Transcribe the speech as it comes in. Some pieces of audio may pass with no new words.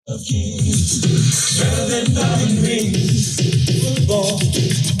Better than diamond rings. Football.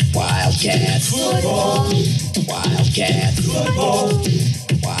 Wildcat football. Wildcat football.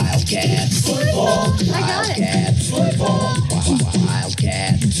 Wildcat football. Wildcat football.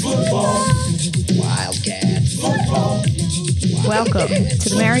 Wildcat football. Wildcat football. Welcome to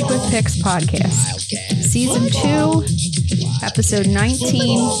the Married with Picks podcast, season 2, episode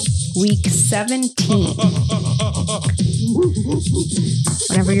 19, week 17.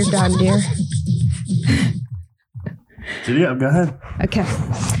 Whenever you're done, dear. Yeah, go ahead. Okay.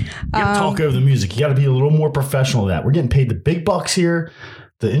 You gotta talk over the music. You gotta be a little more professional than that. We're getting paid the big bucks here.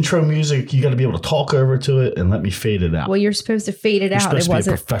 The intro music, you gotta be able to talk over to it and let me fade it out. Well, you're supposed to fade it out. It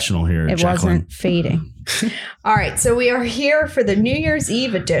wasn't professional here. It Jaclyn. wasn't fading. All right, so we are here for the New Year's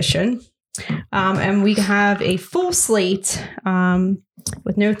Eve edition, and we have a full slate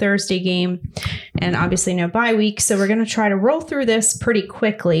with no Thursday game and obviously no bye week. So we're going to try to roll through this pretty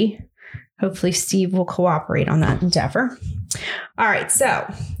quickly. Hopefully, Steve will cooperate on that endeavor. All right, so.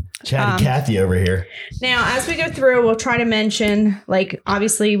 Chatty Cathy over here. Now, as we go through, we'll try to mention,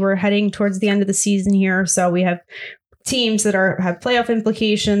 obviously we're heading towards the end of the season here. So we have teams that have playoff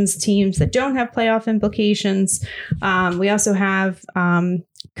implications, teams that don't have playoff implications. We also have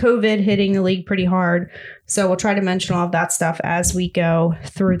COVID hitting the league pretty hard. So we'll try to mention all of that stuff as we go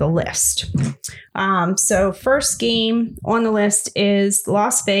through the list. So first game on the list is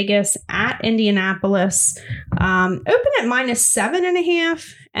Las Vegas at Indianapolis. Open at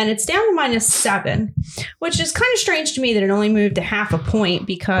 -7.5, and it's down to -7, which is kind of strange to me that it only moved to half a point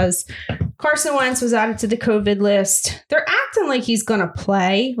because Carson Wentz was added to the COVID list. They're acting like he's going to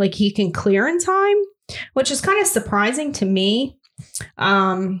play, like he can clear in time, which is kind of surprising to me.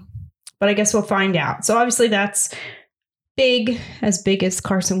 But I guess we'll find out. So obviously that's big as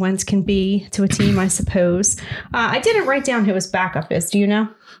Carson Wentz can be to a team, I suppose. I didn't write down who his backup is. Do you know?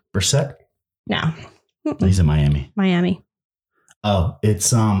 Brissett? No. He's in Miami. Miami. Oh,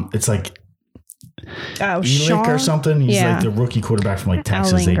 it's like Shaw or something. He's like the rookie quarterback from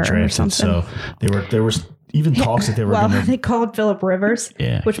Texas they drafted. So there was even talks that they were going to. They called Phillip Rivers.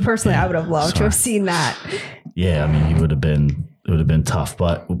 Yeah. Which personally I would have loved to have seen that. Yeah, I mean it would have been tough.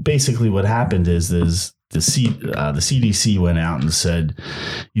 But basically what happened is the CDC went out and said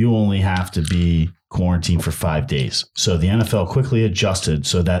you only have to be quarantined for 5 days. So the NFL quickly adjusted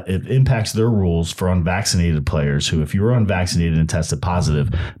so that it impacts their rules for unvaccinated players who, if you were unvaccinated and tested positive,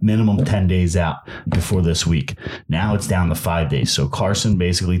 minimum 10 days out before this week. Now it's down to 5 days. So Carson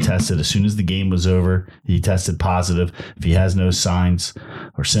basically tested as soon as the game was over. He tested positive. If he has no signs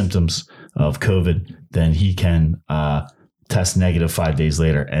or symptoms of COVID, then he can test negative 5 days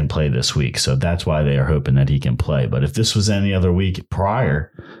later and play this week. So that's why they are hoping that he can play. But if this was any other week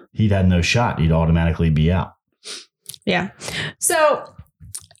prior, he'd had no shot. He'd automatically be out. Yeah. So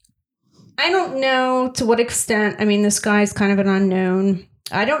I don't know to what extent, this guy's kind of an unknown.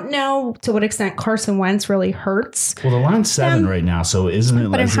 I don't know to what extent Carson Wentz really hurts. Well, the line's 7 right now, so isn't it?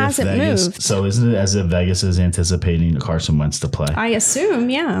 But it hasn't moved. So isn't it as if Vegas is anticipating Carson Wentz to play? I assume,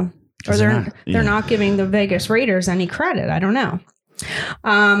 yeah. Or they're not giving the Vegas Raiders any credit. I don't know.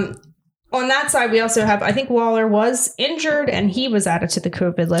 On that side, we also have, I think Waller was injured and he was added to the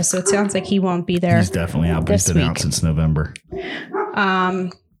COVID list. So it sounds like he won't be there. He's definitely out, but he's been out since November.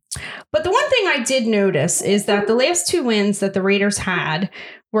 But the one thing I did notice is that the last 2 wins that the Raiders had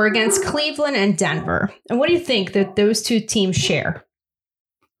were against Cleveland and Denver. And what do you think that those 2 teams share?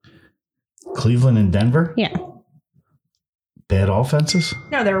 Cleveland and Denver? Yeah. Bad offenses?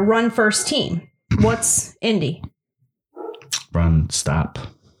 No, they're a run-first team. What's Indy? Run, stop.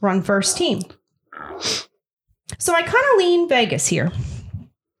 Run-first team. So I kind of lean Vegas here.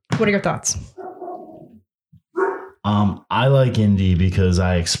 What are your thoughts? I like Indy because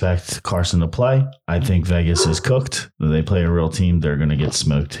I expect Carson to play. I think Vegas is cooked. They play a real team. They're going to get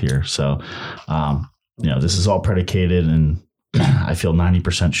smoked here. So, this is all predicated, and I feel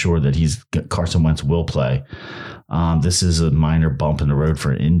 90% sure that Carson Wentz will play. This is a minor bump in the road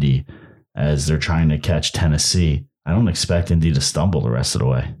for Indy as they're trying to catch Tennessee. I don't expect Indy to stumble the rest of the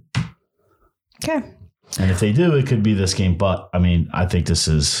way. Okay. And if they do, it could be this game. But, I think this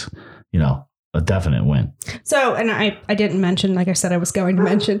is, a definite win. So, and I didn't mention, like I said, I was going to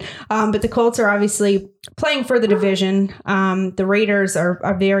mention, but the Colts are obviously playing for the division. The Raiders are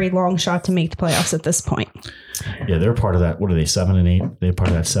a very long shot to make the playoffs at this point. Yeah, they're part of that. What are they, 7-8? They're part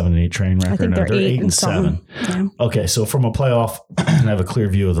of that 7-8 train record. I think they're 8-7. Yeah. Okay, so from a playoff, I have a clear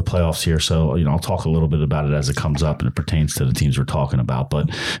view of the playoffs here. So, I'll talk a little bit about it as it comes up and it pertains to the teams we're talking about.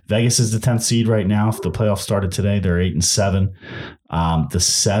 But Vegas is the 10th seed right now. If the playoffs started today, they're 8-7. The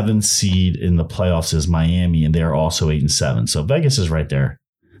 7th seed in the playoffs is Miami, and they're also 8-7. So Vegas is right there.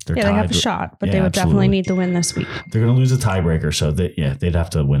 They're They tied. have a shot, but Yeah, they would definitely absolutely. need to win this week. They're going to lose a tiebreaker, so they'd have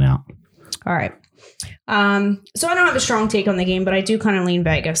to win out. All right. So I don't have a strong take on the game, but I do kind of lean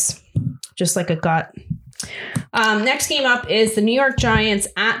Vegas, just like a gut. Next game up is the New York Giants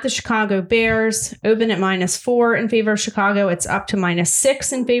at the Chicago Bears. Open at -4 in favor of Chicago. It's up to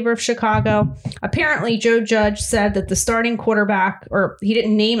 -6 in favor of Chicago. Apparently, Joe Judge said that the starting quarterback, or he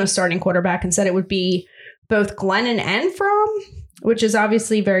didn't name a starting quarterback and said it would be both Glennon and Fromm, which is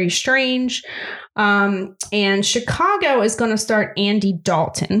obviously very strange. And Chicago is going to start Andy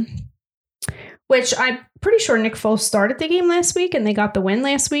Dalton, which I'm pretty sure Nick Foles started the game last week and they got the win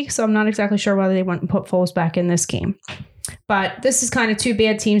last week. So I'm not exactly sure whether they went and put Foles back in this game. But this is kind of two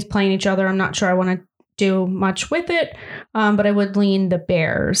bad teams playing each other. I'm not sure I want to do much with it, but I would lean the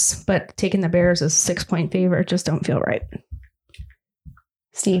Bears. But taking the Bears as a 6-point favorite just don't feel right.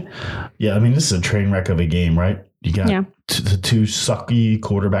 Steve? Yeah, I mean, this is a train wreck of a game, right? You got the two sucky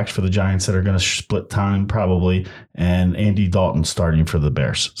quarterbacks for the Giants that are going to split time probably, and Andy Dalton starting for the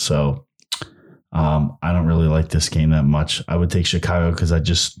Bears. So I don't really like this game that much. I would take Chicago because I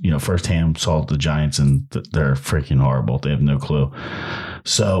just, firsthand saw the Giants and they're freaking horrible. They have no clue.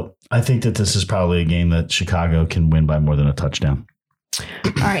 So I think that this is probably a game that Chicago can win by more than a touchdown.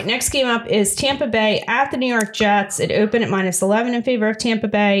 All right, next game up is Tampa Bay at the New York Jets. It opened at -11 in favor of Tampa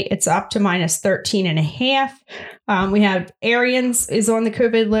Bay. It's up to -13.5. We have Arians is on the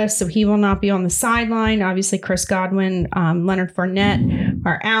COVID list, so he will not be on the sideline. Obviously, Chris Godwin, Leonard Fournette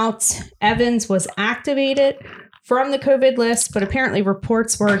are out. Evans was activated from the COVID list, but apparently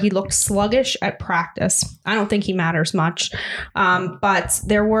reports were he looked sluggish at practice. I don't think he matters much, but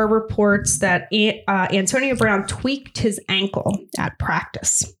there were reports that Antonio Brown tweaked his ankle at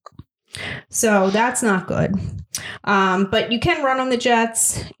practice. So that's not good. But you can run on the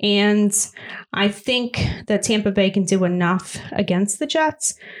Jets, and I think that Tampa Bay can do enough against the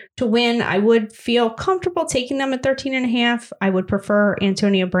Jets to win. I would feel comfortable taking them at 13.5. I would prefer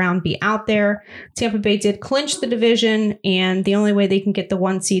Antonio Brown be out there. Tampa Bay did clinch the division, and the only way they can get the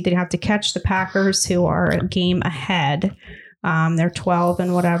 1 seed, they have to catch the Packers, who are a game ahead. They're 12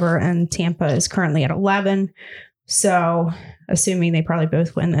 and whatever, and Tampa is currently at 11. So assuming they probably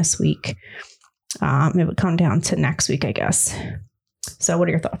both win this week, it would come down to next week, I guess. So what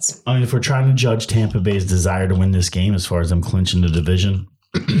are your thoughts? I mean, if we're trying to judge Tampa Bay's desire to win this game as far as them clinching the division,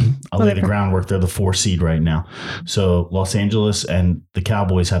 I'll lay the groundwork. They're the 4 seed right now. So Los Angeles and the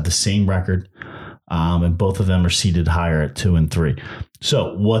Cowboys have the same record, and both of them are seeded higher at 2 and 3.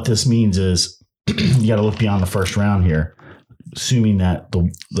 So what this means is you got to look beyond the first round here. Assuming that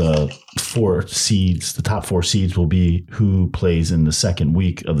the 4 seeds, the top 4 seeds will be who plays in the second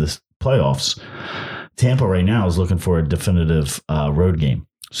week of the playoffs. Tampa right now is looking for a definitive road game.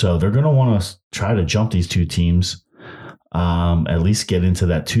 So they're going to want to try to jump these two teams, at least get into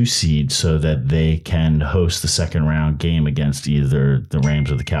that 2 seed so that they can host the second round game against either the Rams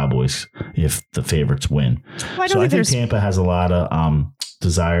or the Cowboys if the favorites win. I think Tampa has a lot of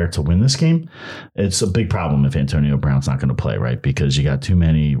desire to win this game. It's a big problem if Antonio Brown's not going to play, right? Because you got too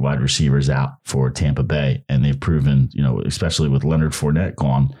many wide receivers out for Tampa Bay, and they've proven, especially with Leonard Fournette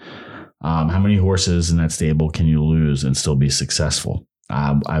gone, how many horses in that stable can you lose and still be successful?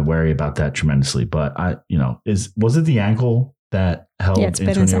 I worry about that tremendously. But was it the ankle that held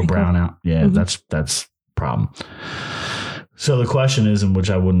Antonio Brown out? Yeah, that's a problem. So the question is, and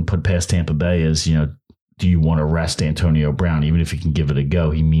which I wouldn't put past Tampa Bay, is do you want to rest Antonio Brown? Even if you can give it a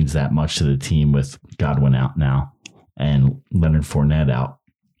go, he means that much to the team with Godwin out now and Leonard Fournette out,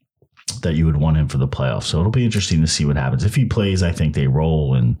 that you would want him for the playoffs. So it'll be interesting to see what happens. If he plays, I think they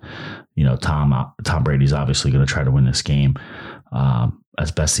roll, and Tom Brady's obviously going to try to win this game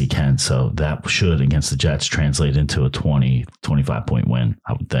as best he can. So that should, against the Jets, translate into a 20-25 point win,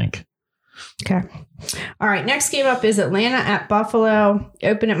 I would think. Okay. All right. Next game up is Atlanta at Buffalo.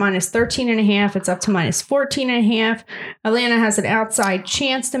 Open at -13.5. It's up to -14.5. Atlanta has an outside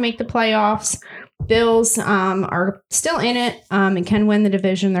chance to make the playoffs. Bills are still in it and can win the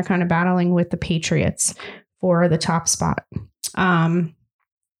division. They're kind of battling with the Patriots for the top spot.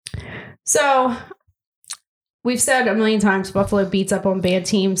 So we've said a million times Buffalo beats up on bad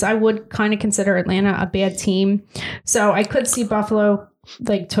teams. I would kind of consider Atlanta a bad team. So I could see Buffalo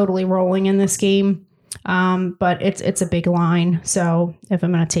totally rolling in this game. But it's a big line. So if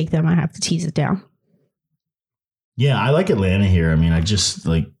I'm going to take them, I have to tease it down. Yeah, I like Atlanta here. I mean, I just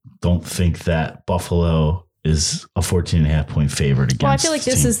don't think that Buffalo is a 14.5 point favorite against. Well, I feel like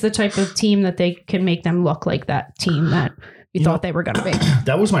this is the type of team that they can make them look like that team that you thought they were going to be.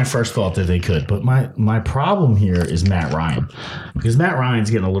 That was my first thought that they could. But my problem here is Matt Ryan, because Matt Ryan's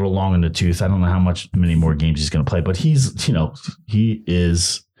getting a little long in the tooth. I don't know many more games he's going to play, but he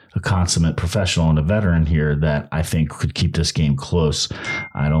is a consummate professional and a veteran here that I think could keep this game close.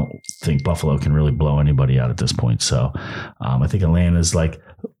 I don't think Buffalo can really blow anybody out at this point. So I think Atlanta's like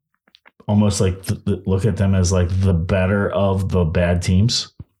almost like look at them as like the better of the bad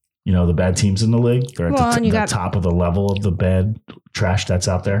teams. You know, the bad teams in the league. They're at the top of the level of the bad trash that's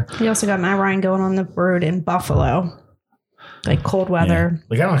out there. You also got Matt Ryan going on the road in Buffalo, like cold weather. Yeah.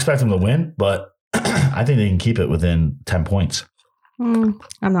 Like I don't expect them to win, but I think they can keep it within 10 points. I'm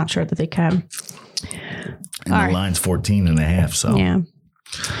not sure that they can. And the line's 14.5. So yeah,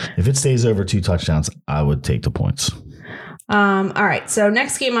 if it stays over 2 touchdowns, I would take the points. All right. So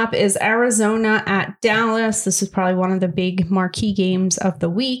next game up is Arizona at Dallas. This is probably one of the big marquee games of the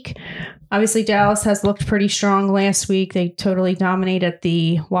week. Obviously, Dallas has looked pretty strong last week. They totally dominated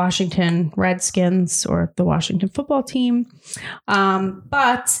the Washington Redskins or the Washington football team.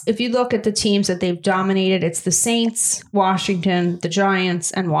 But if you look at the teams that they've dominated, it's the Saints, Washington, the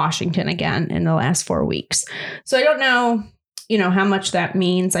Giants, and Washington again in the last 4 weeks. So I don't know, how much that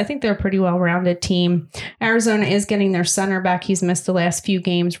means. I think they're a pretty well-rounded team. Arizona is getting their center back. He's missed the last few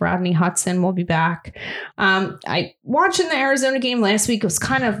games. Rodney Hudson will be back. I watching the Arizona game last week. It was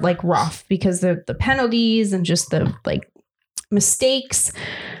kind of like rough because the penalties and just the like mistakes.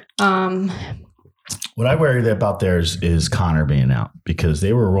 What I worry about there is Connor being out because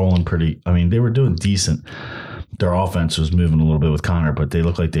they were rolling they were doing decent. Their offense was moving a little bit with Connor, but they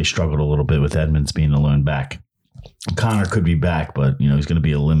look like they struggled a little bit with Edmonds being the lone back. Connor could be back, but he's going to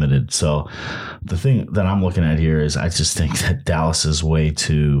be a limited. So the thing that I'm looking at here is I just think that Dallas is way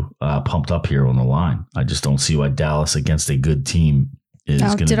too pumped up here on the line. I just don't see why Dallas against a good team is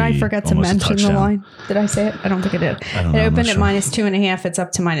going to be. Did I forget to mention the line? Did I say it? I don't think I did. It opened at -2.5. It's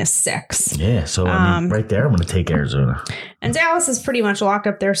up to -6. Yeah. So right there, I'm going to take Arizona. And Dallas has pretty much locked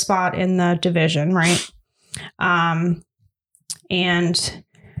up their spot in the division, right? And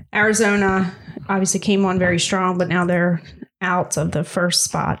Arizona obviously came on very strong, but now they're out of the first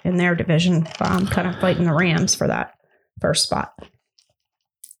spot in their division, kind of fighting the Rams for that first spot.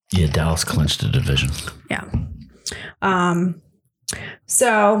 Yeah, Dallas clinched the division. Yeah.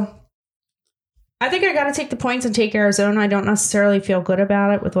 So I think I got to take the points and take Arizona. I don't necessarily feel good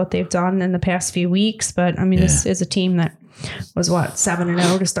about it with what they've done in the past few weeks, but this is a team that was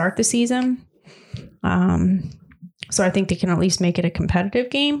 7-0 to start the season. So I think they can at least make it a competitive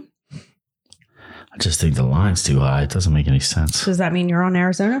game. I just think the line's too high. It doesn't make any sense. Does that mean you're on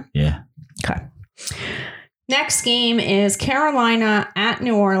Arizona? Yeah. Okay. Next game is Carolina at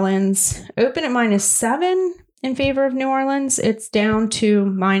New Orleans. Open at -7 in favor of New Orleans. It's down to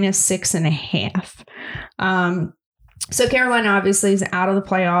 -6.5. So Carolina obviously is out of the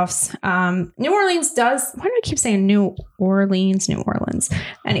playoffs. New Orleans does. Why do I keep saying New Orleans?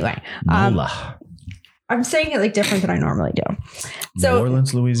 Anyway. I'm saying it like different than I normally do. So, New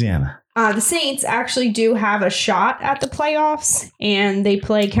Orleans, Louisiana. The Saints actually do have a shot at the playoffs, and they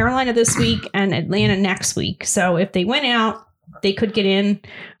play Carolina this week and Atlanta next week. So if they win out, they could get in,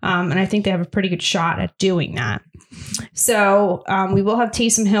 and I think they have a pretty good shot at doing that. So we will have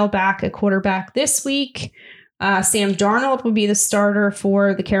Taysom Hill back at quarterback this week. Sam Darnold would be the starter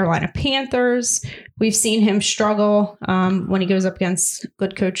for the Carolina Panthers. We've seen him struggle when he goes up against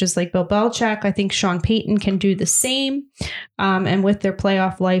good coaches like Bill Belichick. I think Sean Payton can do the same. And with their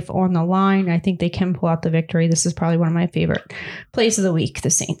playoff life on the line, I think they can pull out the victory. This is probably one of my favorite plays of the week, the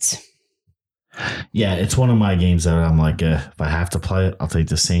Saints. Yeah, it's one of my games that I'm like, if I have to play it, I'll take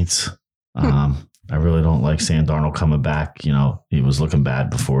the Saints. I really don't like Sam Darnold coming back. He was looking bad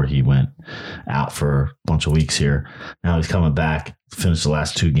before he went out for a bunch of weeks here. Now he's coming back, finished the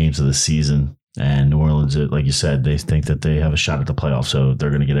last 2 games of the season. And New Orleans, like you said, they think that they have a shot at the playoffs. So they're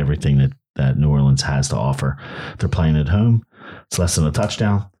going to get everything that New Orleans has to offer. They're playing at home. It's less than a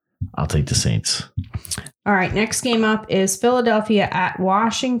touchdown. I'll take the Saints. All right. Next game up is Philadelphia at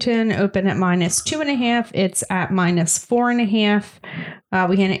Washington. Open at -2.5. It's at -4.5.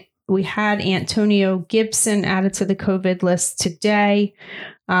 We had Antonio Gibson added to the COVID list today.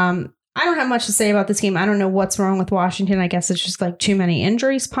 I don't have much to say about this game. I don't know what's wrong with Washington. I guess it's just like too many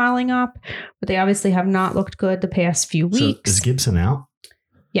injuries piling up, but they obviously have not looked good the past few weeks. So is Gibson out?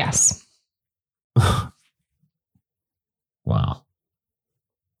 Yes. Wow.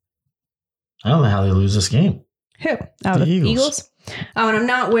 I don't know how they lose this game. Who? Oh, the Eagles? Oh, and I'm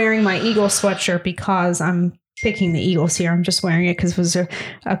not wearing my Eagles sweatshirt because I'm picking the Eagles here. I'm just wearing it because it was a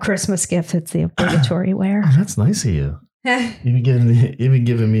Christmas gift. It's the obligatory wear. Oh, that's nice of you. Even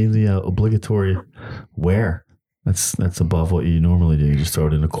giving me the obligatory wear. That's above what you normally do. You just throw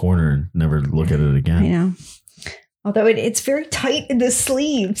it in a corner and never look at it again. I know. Although it's very tight in the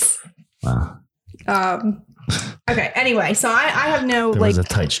sleeves. Wow. I Okay. Anyway, so I have no There was a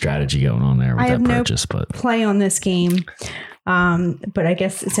tight strategy going on there with that purchase, but play on this game. But I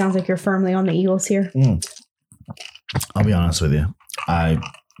guess it sounds like you're firmly on the Eagles here. I'll be honest with you. I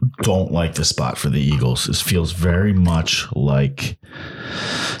don't like the spot for the Eagles. This feels very much like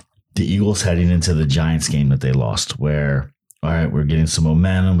the Eagles heading into the Giants game that they lost, where, all right, we're getting some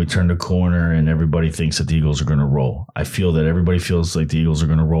momentum. We turned a corner and everybody thinks that the Eagles are going to roll. I feel that everybody feels like the Eagles are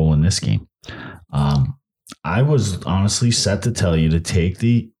going to roll in this game. I was honestly set to tell you to take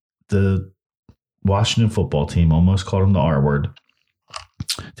the Washington football team, almost called them the R word.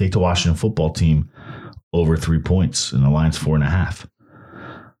 Take the Washington football team over 3 points, and the line's 4.5.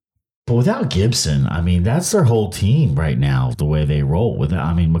 But without Gibson, I mean, that's their whole team right now, the way they roll.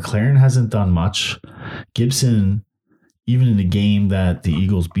 McLaren hasn't done much. Gibson, even in the game that the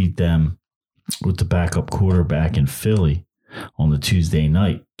Eagles beat them with the backup quarterback in Philly on the Tuesday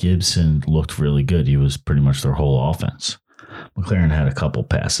night, Gibson looked really good. He was pretty much their whole offense. McLaren had a couple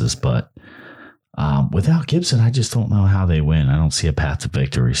passes, but without Gibson, I just don't know how they win. I don't see a path to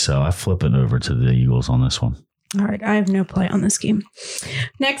victory, so I flip it over to the Eagles on this one. All right, I have no play on this game.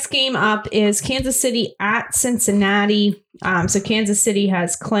 Next game up is Kansas City at Cincinnati. So Kansas City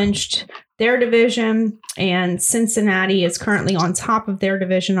has clinched their division, and Cincinnati is currently on top of their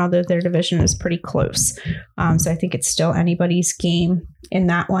division, although their division is pretty close. So I think it's still anybody's game in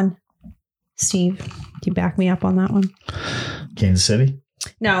that one. Steve, do you back me up on that one? Kansas City?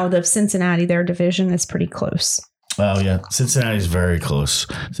 No, the Cincinnati, their division is pretty close. Oh, yeah. Cincinnati's very close.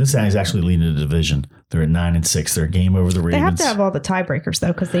 Cincinnati's actually leading the division. They're at 9-6. They're a game over the Ravens. They have to have all the tiebreakers,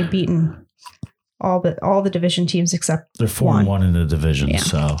 though, because they've beaten all the division teams except they're 4-1 in the division. Yeah.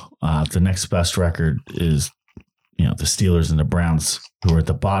 So the next best record is, the Steelers and the Browns, who are at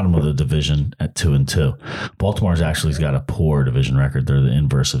the bottom of the division at 2-2. Baltimore's actually got a poor division record. They're the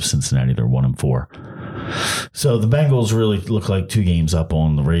inverse of Cincinnati. They're 1-4. So the Bengals really look like 2 games up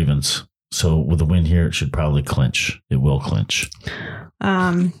on the Ravens. So with a win here, it should probably clinch. It will clinch.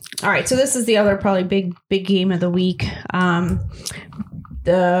 All right. So this is the other probably big game of the week.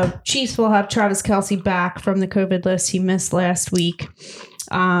 The Chiefs will have Travis Kelce back from the COVID list. He missed last week.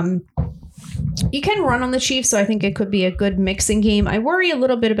 You can run on the Chiefs, so I think it could be a good mixing game. I worry a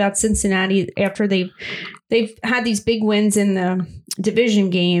little bit about Cincinnati after they've had these big wins in the division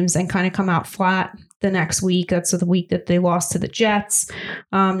games and kind of come out flat the next week. That's the week that they lost to the Jets.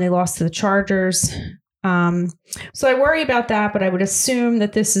 They lost to the Chargers. So I worry about that, but I would assume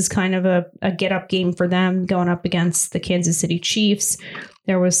that this is kind of a get-up game for them going up against the Kansas City Chiefs.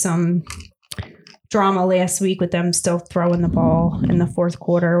 There was some drama last week with them still throwing the ball in the fourth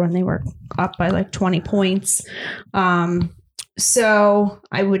quarter when they were up by like 20 points. So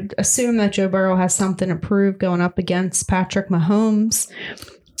I would assume that Joe Burrow has something to prove going up against Patrick Mahomes.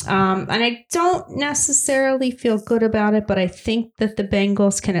 And I don't necessarily feel good about it, but I think that the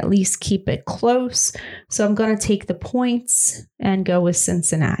Bengals can at least keep it close. So I'm going to take the points and go with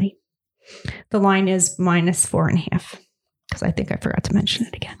Cincinnati. The line is -4.5 because I think I forgot to mention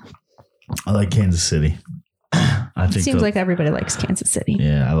it again. I like Kansas City. I think Seems like everybody likes Kansas City.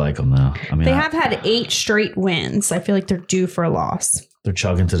 Yeah, I like them though. I mean, they have had 8 straight wins. I feel like they're due for a loss. They're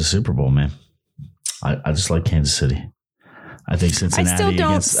chugging to the Super Bowl, man. I just like Kansas City. I think Cincinnati. I still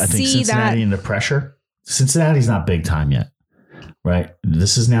don't see Cincinnati that. in the pressure. Cincinnati's not big time yet, right?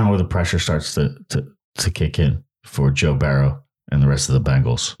 This is now where the pressure starts to kick in for Joe Burrow and the rest of the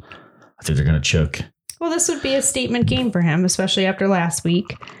Bengals. I think they're going to choke. Well, this would be a statement game for him, especially after last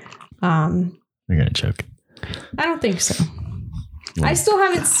week. They're going to choke. I don't think so. I still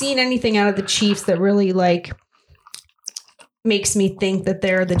haven't seen anything out of the Chiefs that really makes me think that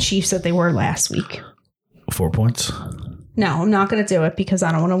they're the Chiefs that they were last week. 4 points? No, I'm not going to do it because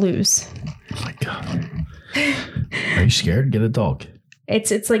I don't want to lose. Oh my God. Are you scared? Get a dog.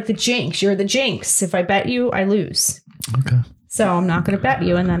 It's like the jinx. You're the jinx. If I bet you, I lose. Okay. So I'm not going to bet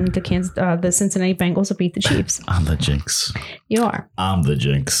you, and then the Cincinnati Bengals will beat the Chiefs. I'm the jinx. You are. I'm the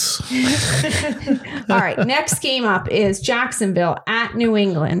jinx. All right. Next game up is Jacksonville at New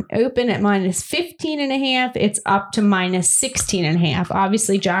England. Open at -15.5. It's up to -16.5.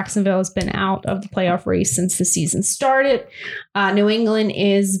 Obviously, Jacksonville has been out of the playoff race since the season started. New England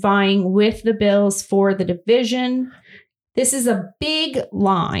is vying with the Bills for the division. This is a big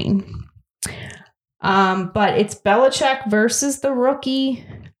line. But it's Belichick versus the rookie.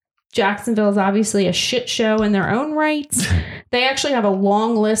 Jacksonville is obviously a shit show in their own right. They actually have a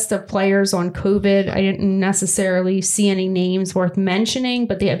long list of players on COVID. I didn't necessarily see any names worth mentioning,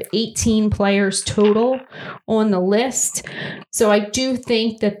 but they have 18 players total on the list. So I do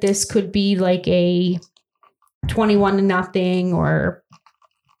think that this could be like a 21-0 or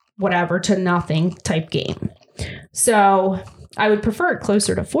whatever to nothing type game. So I would prefer it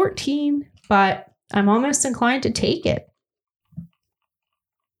closer to 14, but I'm almost inclined to take it.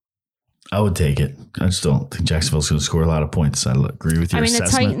 I would take it. I just don't think Jacksonville's going to score a lot of points. I agree with your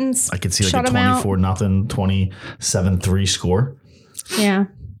assessment. The Titans I could see like a 24-0, 27-3 score. Yeah.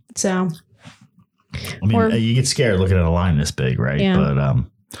 So, I mean, you get scared looking at a line this big, right? Yeah. But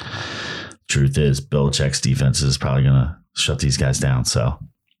truth is, Belichick's defense is probably going to shut these guys down. So,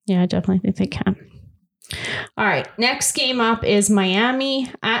 yeah, I definitely think they can. All right. Next game up is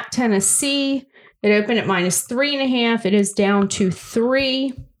Miami at Tennessee. It opened at -3.5. It is down to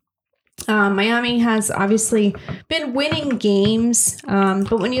 3. Miami has obviously been winning games,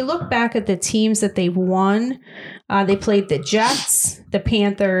 but when you look back at the teams that they've won, they played the Jets, the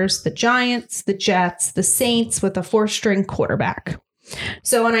Panthers, the Giants, the Jets, the Saints with a 4-string quarterback.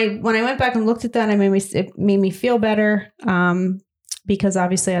 So when I went back and looked at that, it made me feel better because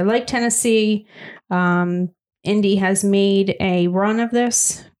obviously I like Tennessee. Indy has made a run of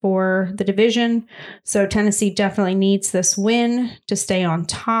this for the division. So Tennessee definitely needs this win to stay on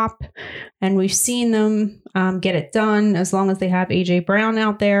top. And we've seen them get it done as long as they have A.J. Brown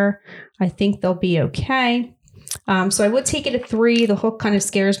out there. I think they'll be okay. So I would take it at 3. The hook kind of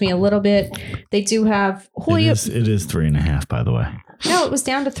scares me a little bit. They do have Julio. It is 3.5, by the way. No, it was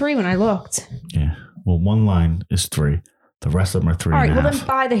down to 3 when I looked. Yeah. Well, one line is 3. The rest of them are 3.5. All right. Well, then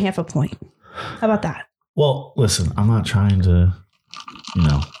buy the half a point. How about that? Well, listen, I'm not trying to,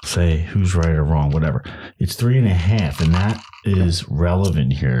 say who's right or wrong, whatever. It's 3.5, and that is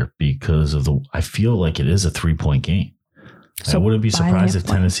relevant here because I feel like it is a 3-point game. So I wouldn't be surprised if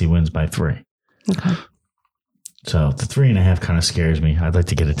Tennessee wins by 3. Okay. So the 3.5 kind of scares me. I'd like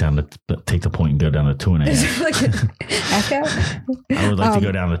to get it down to take the point and go down to 2.5. Echo? I would like to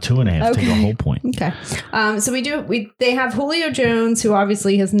go down to 2.5, take a whole point. Okay. So they have Julio Jones, who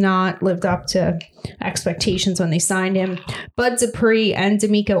obviously has not lived up to expectations when they signed him. Bud Dupree and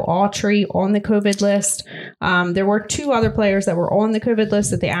D'Amico Autry on the COVID list. There were 2 other players that were on the COVID list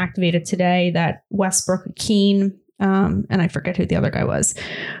that they activated today, that Westbrook Keene, and I forget who the other guy was.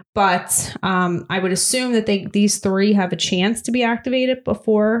 But I would assume that these 3 have a chance to be activated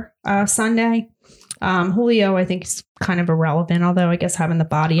before Sunday. Julio, I think, is kind of irrelevant, although I guess having the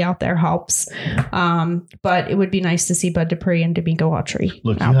body out there helps. But it would be nice to see Bud Dupree and D'Amico Autry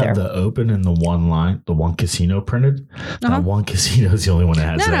Look, out you there. have the open and the one line, the one casino printed. That one casino is the only one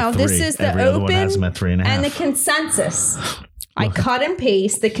that has that 3. This is the Every open other one has them at 3.5. and the consensus. I cut and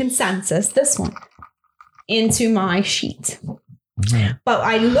paste the consensus, this one, into my sheet. But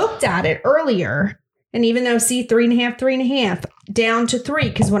I looked at it earlier, and even though 3.5, down to 3,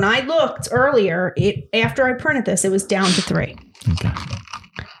 because when I looked earlier, after I printed this, it was down to 3. Okay.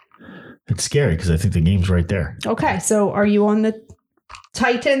 It's scary because I think the game's right there. Okay, so are you on the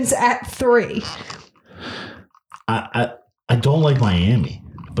Titans at 3? I don't like Miami,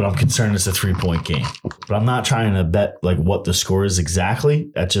 but I'm concerned it's a 3-point game. But I'm not trying to bet like what the score is exactly.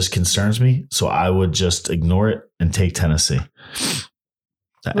 That just concerns me. So I would just ignore it and take Tennessee.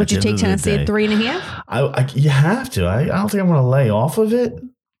 Would you take Tennessee at 3.5? You have to. I don't think I'm going to lay off of it.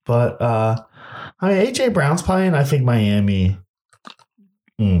 But A.J. Brown's playing. I think Miami.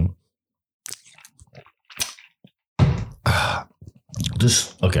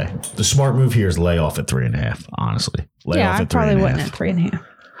 Okay. The smart move here is lay off at 3.5. Honestly, I probably wouldn't at 3.5.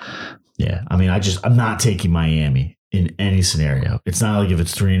 Yeah, I mean, I'm not taking Miami in any scenario. It's not like if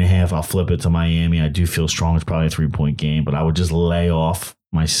it's 3.5, I'll flip it to Miami. I do feel strong. It's probably a 3-point game, but I would just lay off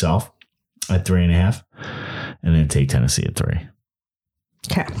myself at 3.5 and then take Tennessee at 3.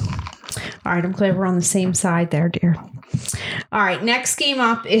 Okay. All right. I'm glad we're on the same side there, dear. All right. Next game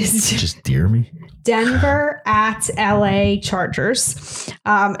up is just dear me. Denver at LA Chargers.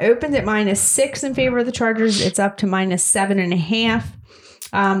 Opened at -6 in favor of the Chargers. It's up to -7.5.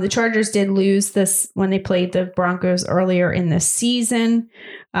 The Chargers did lose this when they played the Broncos earlier in the season.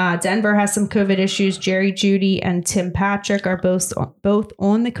 Denver has some COVID issues. Jerry Jeudy and Tim Patrick are both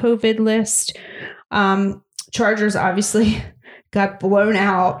on the COVID list. Chargers obviously got blown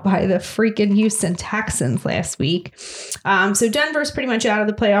out by the freaking Houston Texans last week. So Denver's pretty much out of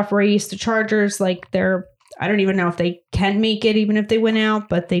the playoff race. The Chargers, I don't even know if they can make it even if they win out,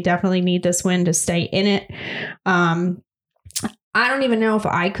 but they definitely need this win to stay in it. I don't even know if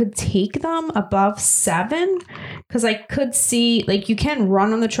I could take them above 7 because I could see you can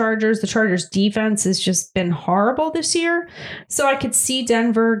run on the Chargers. The Chargers defense has just been horrible this year. So I could see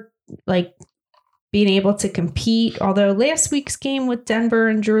Denver being able to compete. Although last week's game with Denver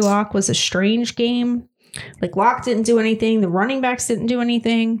and Drew Lock was a strange game. Lock didn't do anything. The running backs didn't do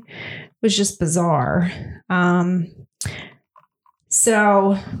anything. It was just bizarre.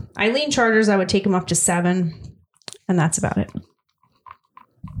 So I lean Chargers. I would take them up to 7, and that's about it.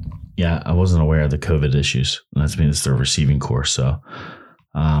 Yeah, I wasn't aware of the COVID issues. That means it's their receiving core. So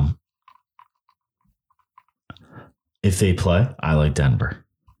if they play, I like Denver.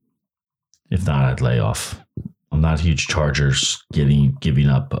 If not, I'd lay off. I'm not a huge Chargers giving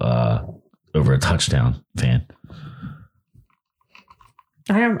up over a touchdown fan.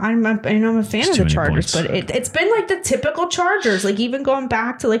 I'm a fan of the Chargers, but it's been like the typical Chargers, like even going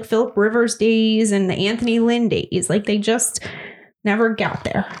back to like Phillip Rivers days and the Anthony Lynn days, like they just never got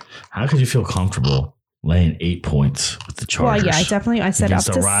there. How could you feel comfortable laying 8 points with the Chargers? Well, yeah, I said up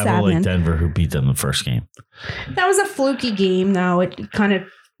to 7. A rival like Denver who beat them the first game. That was a fluky game, though. It kind of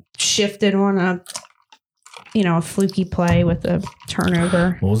shifted on a fluky play with a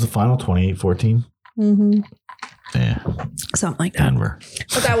turnover. What was the final? 28-14? Mm-hmm. Yeah. Something like that. Denver.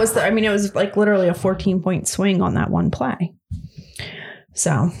 But that was, it was like literally a 14-point swing on that one play.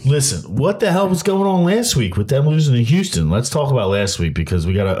 So. Listen, what the hell was going on last week with them losing to Houston? Let's talk about last week because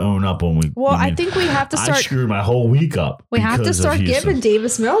we got to own up when we. Well, I think we have to start. I screwed my whole week up. We have to start giving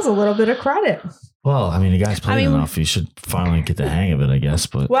Davis Mills a little bit of credit. Well, the guy's played enough. He should finally get the hang of it, I guess.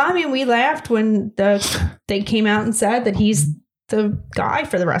 But we laughed when they came out and said that he's the guy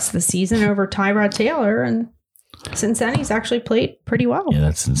for the rest of the season over Tyrod Taylor, and since then he's actually played pretty well. Yeah,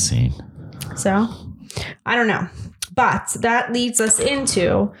 that's insane. So, I don't know. But that leads us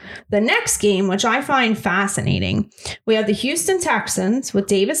into the next game, which I find fascinating. We have the Houston Texans with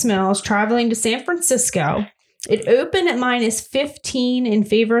Davis Mills traveling to San Francisco. It opened at -15 in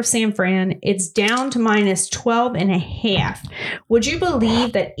favor of San Fran. It's down to -12.5. Would you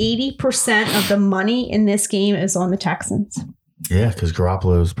believe that 80% of the money in this game is on the Texans? Yeah, because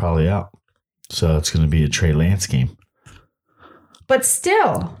Garoppolo is probably out. So it's going to be a Trey Lance game. But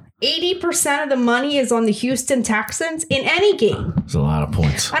still, 80% of the money is on the Houston Texans in any game. There's a lot of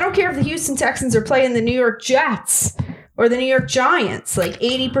points. I don't care if the Houston Texans are playing the New York Jets or the New York Giants. Like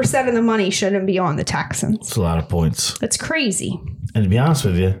 80% of the money shouldn't be on the Texans. It's a lot of points. That's crazy. And to be honest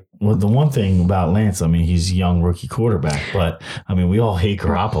with you, the one thing about Lance, he's a young rookie quarterback, but we all hate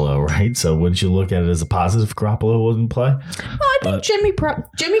Garoppolo, right? So wouldn't you look at it as a positive if Garoppolo wouldn't play? Well, I think Jimmy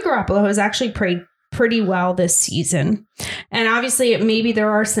Garoppolo has actually played pretty well this season, and obviously maybe there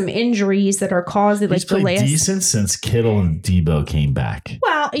are some injuries that are causing he's played decent since Kittle and Debo came back.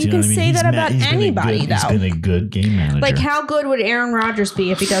 Well, you can say that about anybody, though. He's been a good game manager. Like, how good would Aaron Rodgers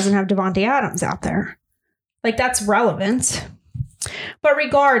be if he doesn't have Devontae Adams out there? Like, that's relevant. But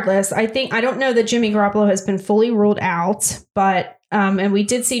regardless, I don't know that Jimmy Garoppolo has been fully ruled out, but and we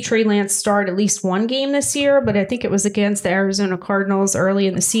did see Trey Lance start at least one game this year, but I think it was against the Arizona Cardinals early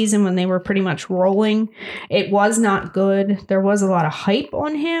in the season when they were pretty much rolling. It was not good. There was a lot of hype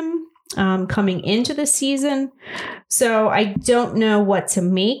on him coming into the season. So I don't know what to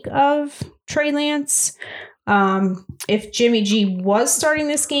make of Trey Lance. If Jimmy G was starting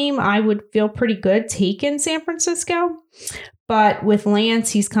this game, I would feel pretty good taking San Francisco. But with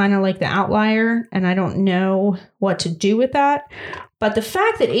Lance, he's kind of like the outlier, and I don't know what to do with that. But the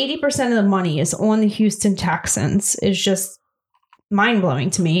fact that 80% of the money is on the Houston Texans is just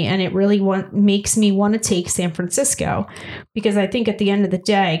mind-blowing to me, and it really makes me want to take San Francisco, because I think at the end of the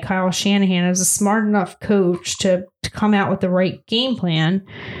day, Kyle Shanahan is a smart enough coach to come out with the right game plan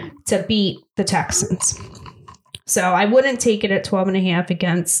to beat the Texans. So I wouldn't take it at 12.5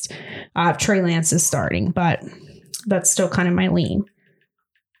 against Trey Lance's starting, but that's still kind of my lean.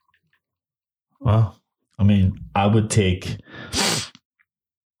 Well, I would take.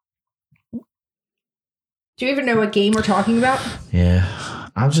 Do you even know what game we're talking about? Yeah.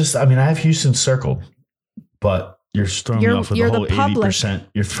 I have Houston circled, but you're throwing me off with the whole 80%.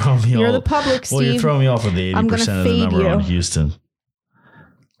 You're throwing me off. You're the public, Steve. Well, you're throwing me off with the 80% of the number on Houston.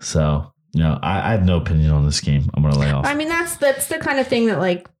 So, I have no opinion on this game. I'm going to lay off. That's the kind of thing that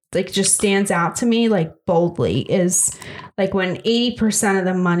like just stands out to me like boldly is like when 80% of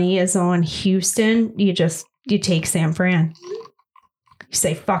the money is on Houston, you take San Fran. You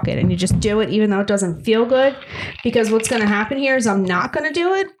say fuck it and you just do it even though it doesn't feel good, because what's going to happen here is I'm not going to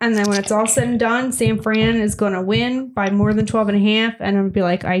do it, and then when it's all said and done, San Fran is going to win by more than 12.5, and I'm going to be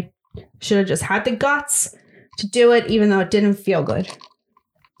like, I should have just had the guts to do it even though it didn't feel good.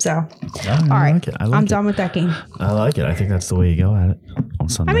 So, all right, like it. I'm done with that game. I like it. I think that's the way you go at it on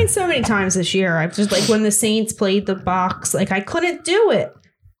Sunday. So many times this year, I've just like when the Saints played the Bucs, like I couldn't do it,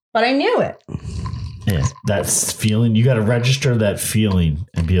 but I knew it. Yeah, that's feeling. You got to register that feeling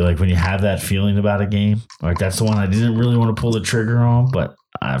and be like, when you have that feeling about a game, like that's the one I didn't really want to pull the trigger on, but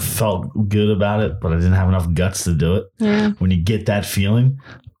I felt good about it, but I didn't have enough guts to do it. Yeah. When you get that feeling,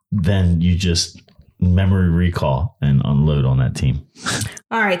 then you just memory recall and unload on that team.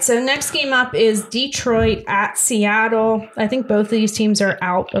 All right. So next game up is Detroit at Seattle. I think both of these teams are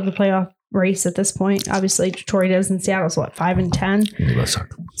out of the playoff race at this point. Obviously, Detroit is, and Seattle's 5-10. Yeah,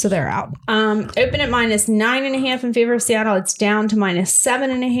 so they're out. Open at -9.5 in favor of Seattle. It's down to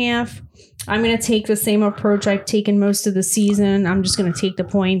 -7.5. I'm going to take the same approach I've taken most of the season. I'm just going to take the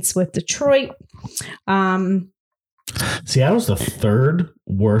points with Detroit. Seattle's the third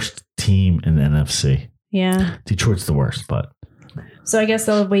worst team in the NFC. Yeah. Detroit's the worst, but. So I guess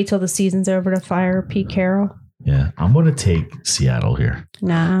they'll wait till the season's over to fire Pete Carroll. Yeah. I'm going to take Seattle here.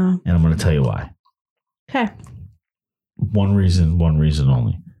 No. And I'm going to tell you why. Okay. One reason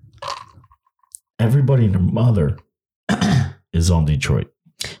only. Everybody and their mother is on Detroit.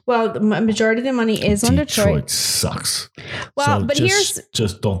 Well, the majority of the money is on Detroit. Detroit sucks. Well, so but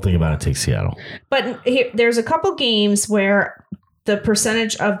just don't think about it. Take Seattle. But there's a couple games where the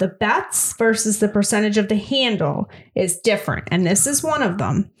percentage of the bets versus the percentage of the handle is different, and this is one of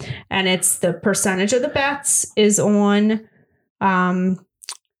them. And it's the percentage of the bets is on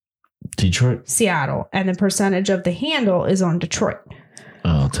Detroit, Seattle, and the percentage of the handle is on Detroit.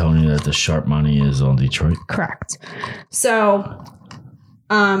 Oh, telling you that the sharp money is on Detroit. Correct. So.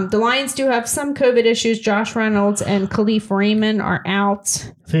 The Lions do have some COVID issues. Josh Reynolds and Khalif Raymond are out.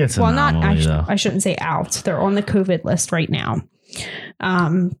 I think it's an anomaly, though. I shouldn't say out. They're on the COVID list right now.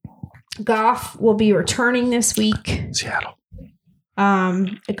 Goff will be returning this week. Seattle.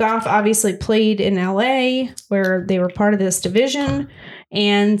 Goff obviously played in LA where they were part of this division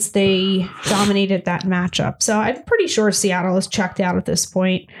and they dominated that matchup. So I'm pretty sure Seattle is checked out at this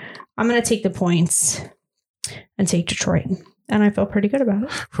point. I'm going to take the points and take Detroit. And I feel pretty good about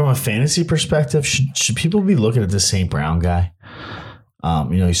it. From a fantasy perspective, should people be looking at the St. Brown guy?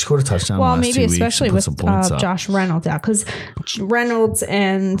 He scored a touchdown. Well, last maybe 2 weeks especially with Josh Reynolds out, because Reynolds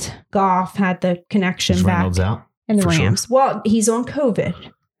and Goff had the connection Is back Reynolds out in the Rams. Sure? Well, he's on COVID.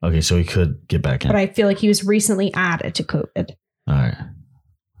 Okay, so he could get back in. But I feel like he was recently added to COVID. All right.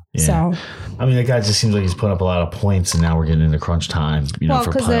 Yeah. So, I mean, that guy just seems like he's putting up a lot of points, and now we're getting into crunch time, for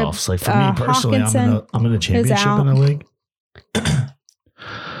playoffs. Like for me personally, I'm in a championship in the league.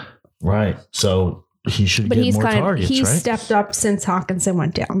 Right. So he should get more targets, he's right? stepped up since Hawkinson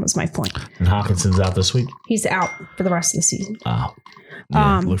went down, was my point. And Hawkinson's out this week? He's out for the rest of the season. Oh.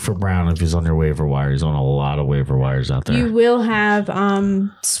 Yeah, look for Brown if he's on your waiver wire. He's on a lot of waiver wires out there. You will have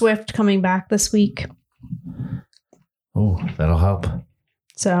Swift coming back this week. Oh, that'll help.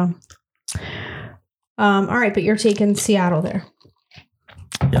 So, all right, but you're taking Seattle there.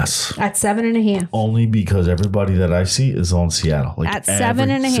 Yes. At 7.5. Only because everybody that I see is on Seattle. Like at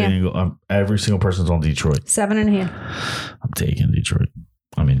 7.5. Every single person's on Detroit. 7.5. I'm taking Detroit.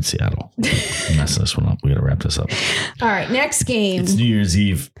 I mean Seattle. Mess this one up. We got to wrap this up. All right, next game. It's New Year's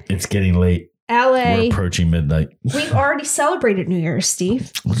Eve. It's getting late. LA. We're approaching midnight. We've already celebrated New Year's,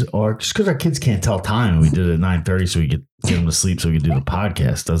 Steve. Or just because our kids can't tell time, we did it at 9:30 so we could get them to sleep so we could do the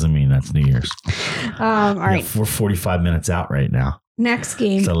podcast. Doesn't mean that's New Year's. All right. We're 45 minutes out right now. Next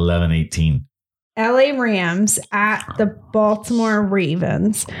game. It's 11:18. LA Rams at the Baltimore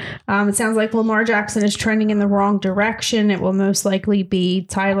Ravens. It sounds like Lamar Jackson is trending in the wrong direction. It will most likely be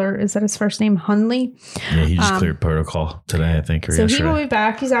Tyler. Is that his first name? Huntley. Yeah, he just cleared protocol today, I think. Or so yesterday. He will be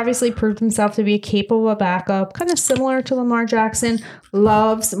back. He's obviously proved himself to be a capable backup, kind of similar to Lamar Jackson.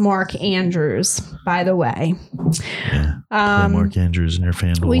 Loves Mark Andrews, by the way. Yeah. Mark Andrews in your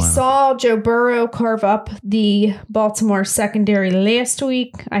FanDuel. We saw Joe Burrow carve up the Baltimore secondary last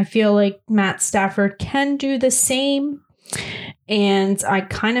week. I feel like Matt Stafford can do the same. And I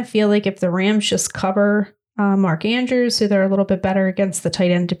kind of feel like if the Rams just cover Mark Andrews, who they're a little bit better against the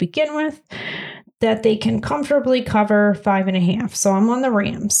tight end to begin with, that they can comfortably cover 5.5. So I'm on the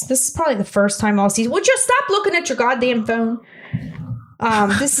Rams. This is probably the first time all season. Would you stop looking at your goddamn phone?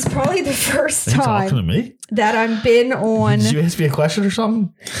 This is probably the first time talking to me? that I've been on. Did you ask me a question or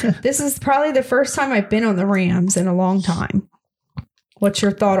something? This is probably the first time I've been on the Rams in a long time. What's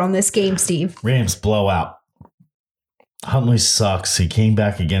your thought on this game, Steve? Rams blowout. Huntley sucks. He came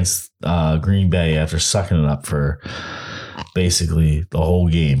back against Green Bay after sucking it up for basically the whole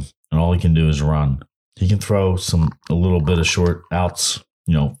game. And all he can do is run. He can throw a little bit of short outs,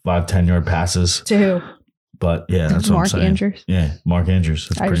 5-10 yard passes. To who? But yeah, that's what I'm saying. Mark Andrews? Yeah, Mark Andrews.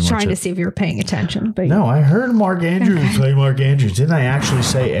 That's I was pretty much trying to it. see if you were paying attention. But No, I heard Mark Andrews play Mark Andrews. Didn't I actually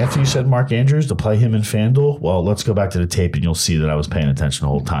say, after you said Mark Andrews, to play him in FanDuel? Well, let's go back to the tape and you'll see that I was paying attention the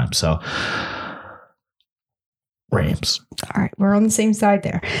whole time. So, Rams. All right, we're on the same side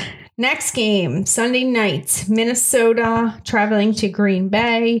there. Next game, Sunday night, Minnesota traveling to Green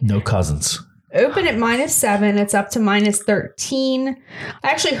Bay. No Cousins. Open at -7. It's up to -13. I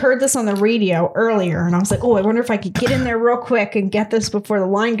actually heard this on the radio earlier, and I was like, oh, I wonder if I could get in there real quick and get this before the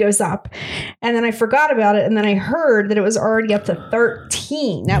line goes up. And then I forgot about it, and then I heard that it was already up to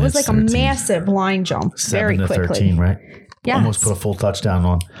 13. That was like 13. A massive line jump very quickly. 13, right? Yes. Almost put a full touchdown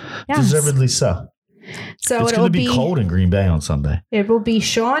on. Yes. Deservedly so. So it's going to be cold in Green Bay on Sunday. It will be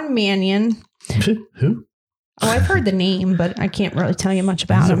Sean Mannion. Who? Oh, I've heard the name, but I can't really tell you much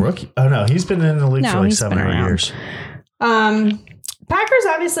about him. He's a rookie. Oh, no. He's been in the league for like 7 or 8 years. Packers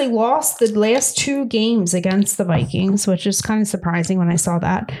obviously lost the last 2 games against the Vikings, which is kind of surprising when I saw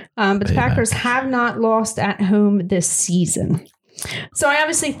that. But the Packers have not lost at home this season. So I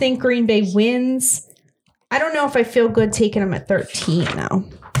obviously think Green Bay wins. I don't know if I feel good taking them at 13, though.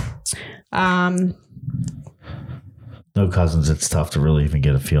 No Cousins, it's tough to really even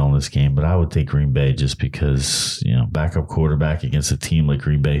get a feel in this game, but I would take Green Bay just because, backup quarterback against a team like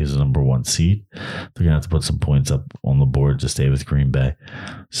Green Bay, who's the number 1 seed. They're going to have to put some points up on the board to stay with Green Bay.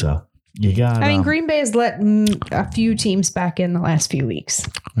 So you got. Green Bay has let a few teams back in the last few weeks.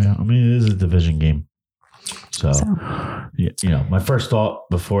 Yeah, it is a division game. So, my first thought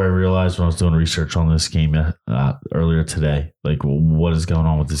before I realized when I was doing research on this game earlier today, like, well, what is going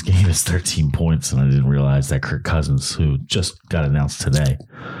on with this game is 13 points. And I didn't realize that Kirk Cousins, who just got announced today,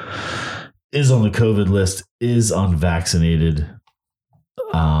 is on the COVID list, is unvaccinated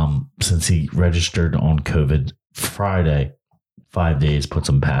since he registered on COVID Friday. 5 days puts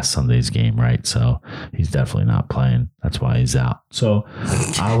him past Sunday's game, right? So he's definitely not playing. That's why he's out. So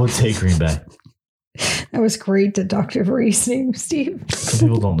I would take Green Bay. That was great deductive reasoning, Steve. Some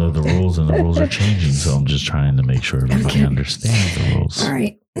people don't know the rules, and the rules are changing, so I'm just trying to make sure everybody understands the rules. All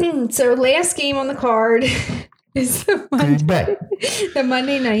right. So last game on the card is the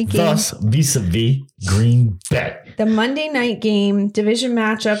Monday night game. Thus, vis-a-vis Green Bay. The Monday night game, division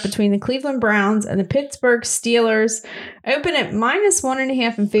matchup between the Cleveland Browns and the Pittsburgh Steelers. Open at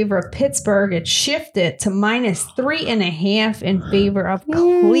 -1.5 in favor of Pittsburgh. It shifted to -3.5 in favor of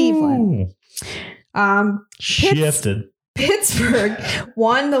Cleveland. Shifted. Pittsburgh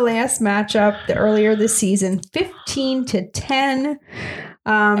won the last matchup earlier this season, 15-10.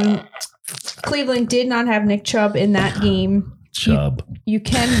 Cleveland did not have Nick Chubb in that game. Chubb. You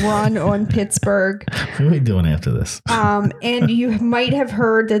can run on Pittsburgh. What are we doing after this? And you might have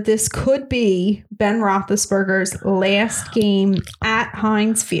heard that this could be Ben Roethlisberger's last game at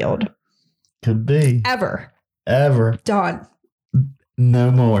Heinz Field. Could be. Ever. Done.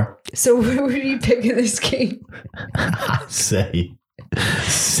 No more. So who do you pick in this game? I say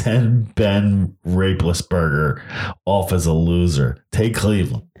send Ben Roethlisberger off as a loser. Take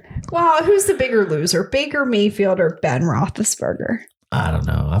Cleveland. Well, who's the bigger loser, Baker Mayfield or Ben Roethlisberger? I don't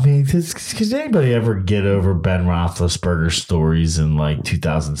know. Does anybody ever get over Ben Roethlisberger stories in like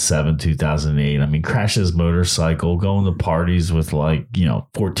 2007, 2008? Crashed his motorcycle, going to parties with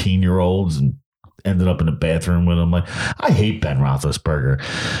 14-year-olds and ended up in a bathroom with him. Like, I hate Ben Roethlisberger.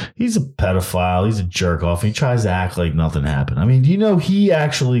 He's a pedophile. He's a jerk off. He tries to act like nothing happened. He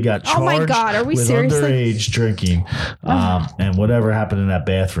actually got charged. Oh my God, are we with seriously? Underage drinking and whatever happened in that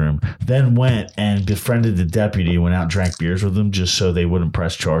bathroom. Then went and befriended the deputy, went out and drank beers with him just so they wouldn't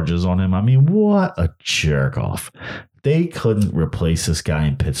press charges on him. What a jerk off. They couldn't replace this guy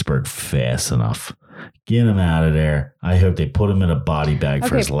in Pittsburgh fast enough. Get him out of there. I hope they put him in a body bag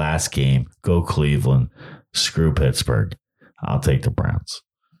for his last game. Go Cleveland. Screw Pittsburgh. I'll take the Browns.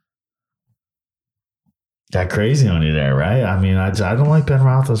 Got crazy on you there, right? I don't like Ben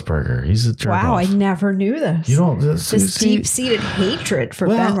Roethlisberger. He's a jerk Wow, off. I never knew this. You don't. This deep-seated hatred for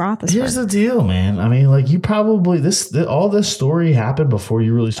Ben Roethlisberger. Here's the deal, man. You probably all this story happened before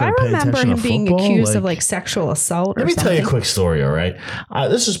you really started paying attention to football. I remember him being accused of sexual assault. Let me tell you a quick story, all right?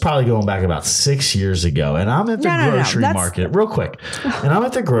 This is probably going back about 6 years ago, and I'm at the grocery market, real quick. And I'm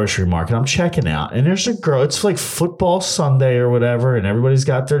at the grocery market. I'm checking out, and there's a girl. It's like football Sunday or whatever, and everybody's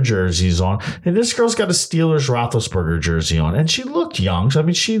got their jerseys on, and this girl's got a Steelers Roethlisberger jersey on, and she looked young.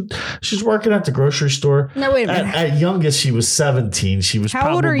 She's working at the grocery store. No, wait a minute. At youngest, she was 17. She was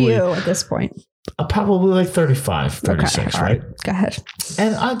How old are you at this point? Probably like 35, 36, okay, right? Go ahead.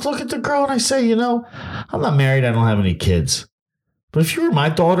 And I look at the girl and I say, I'm not married. I don't have any kids. But if you were my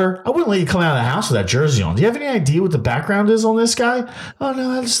daughter, I wouldn't let you come out of the house with that jersey on. Do you have any idea what the background is on this guy? Oh,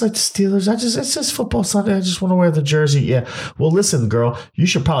 no, I just like the Steelers. It's just football Sunday. I just want to wear the jersey. Yeah. Well, listen, girl, you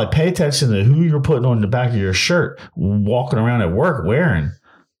should probably pay attention to who you're putting on the back of your shirt, walking around at work wearing.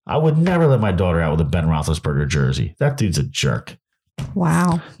 I would never let my daughter out with a Ben Roethlisberger jersey. That dude's a jerk.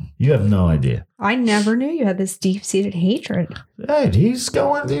 Wow. You have no idea. I never knew you had this deep-seated hatred. Hey, he's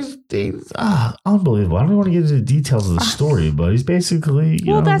unbelievable. I don't want to get into the details of the story, but he's basically,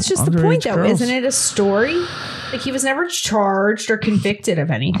 well, that's just the point, though. girls. Isn't it a story? Like, he was never charged or convicted of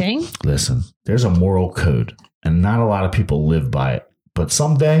anything. Listen, there's a moral code, and not a lot of people live by it. But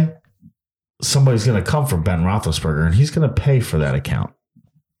someday, somebody's going to come for Ben Roethlisberger, and he's going to pay for that account.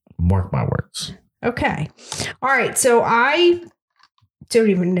 Mark my words. Okay. All right. So I don't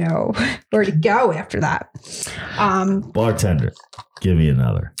even know where to go after that. Bartender, give me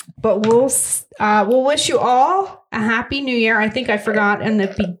another. But we'll wish you all a happy new year. I think I forgot in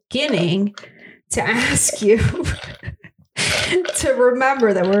the beginning to ask you to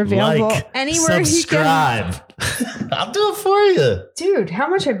remember that we're available anywhere subscribe. You can. I'll do it for you. Dude, how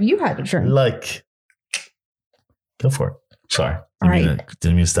much have you had to drink? Go for it. Sorry. All right.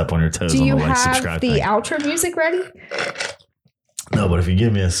 Didn't mean to step on your toes. Do on you the have subscribe the thing. outro music ready? No, but if you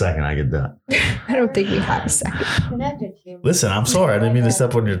give me a second, I get done. I don't think we have a second. Listen, I'm sorry. I didn't mean to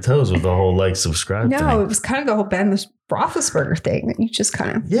step on your toes with the whole subscribe thing. No, it was kind of the whole Ben Roethlisberger thing that you just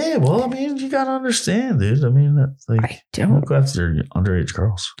kind of... Yeah, well, I mean, you got to understand, dude. I mean, that's like... I don't. Look after underage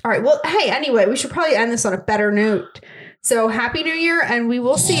girls. All right. Well, hey, anyway, we should probably end this on a better note. So, Happy New Year, and we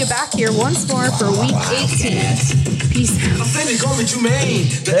will see you back here once more for Week 18. Peace out. Offended garment you made.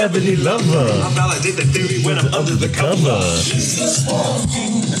 The Ebony lover. I validate the theory when I'm under the cover.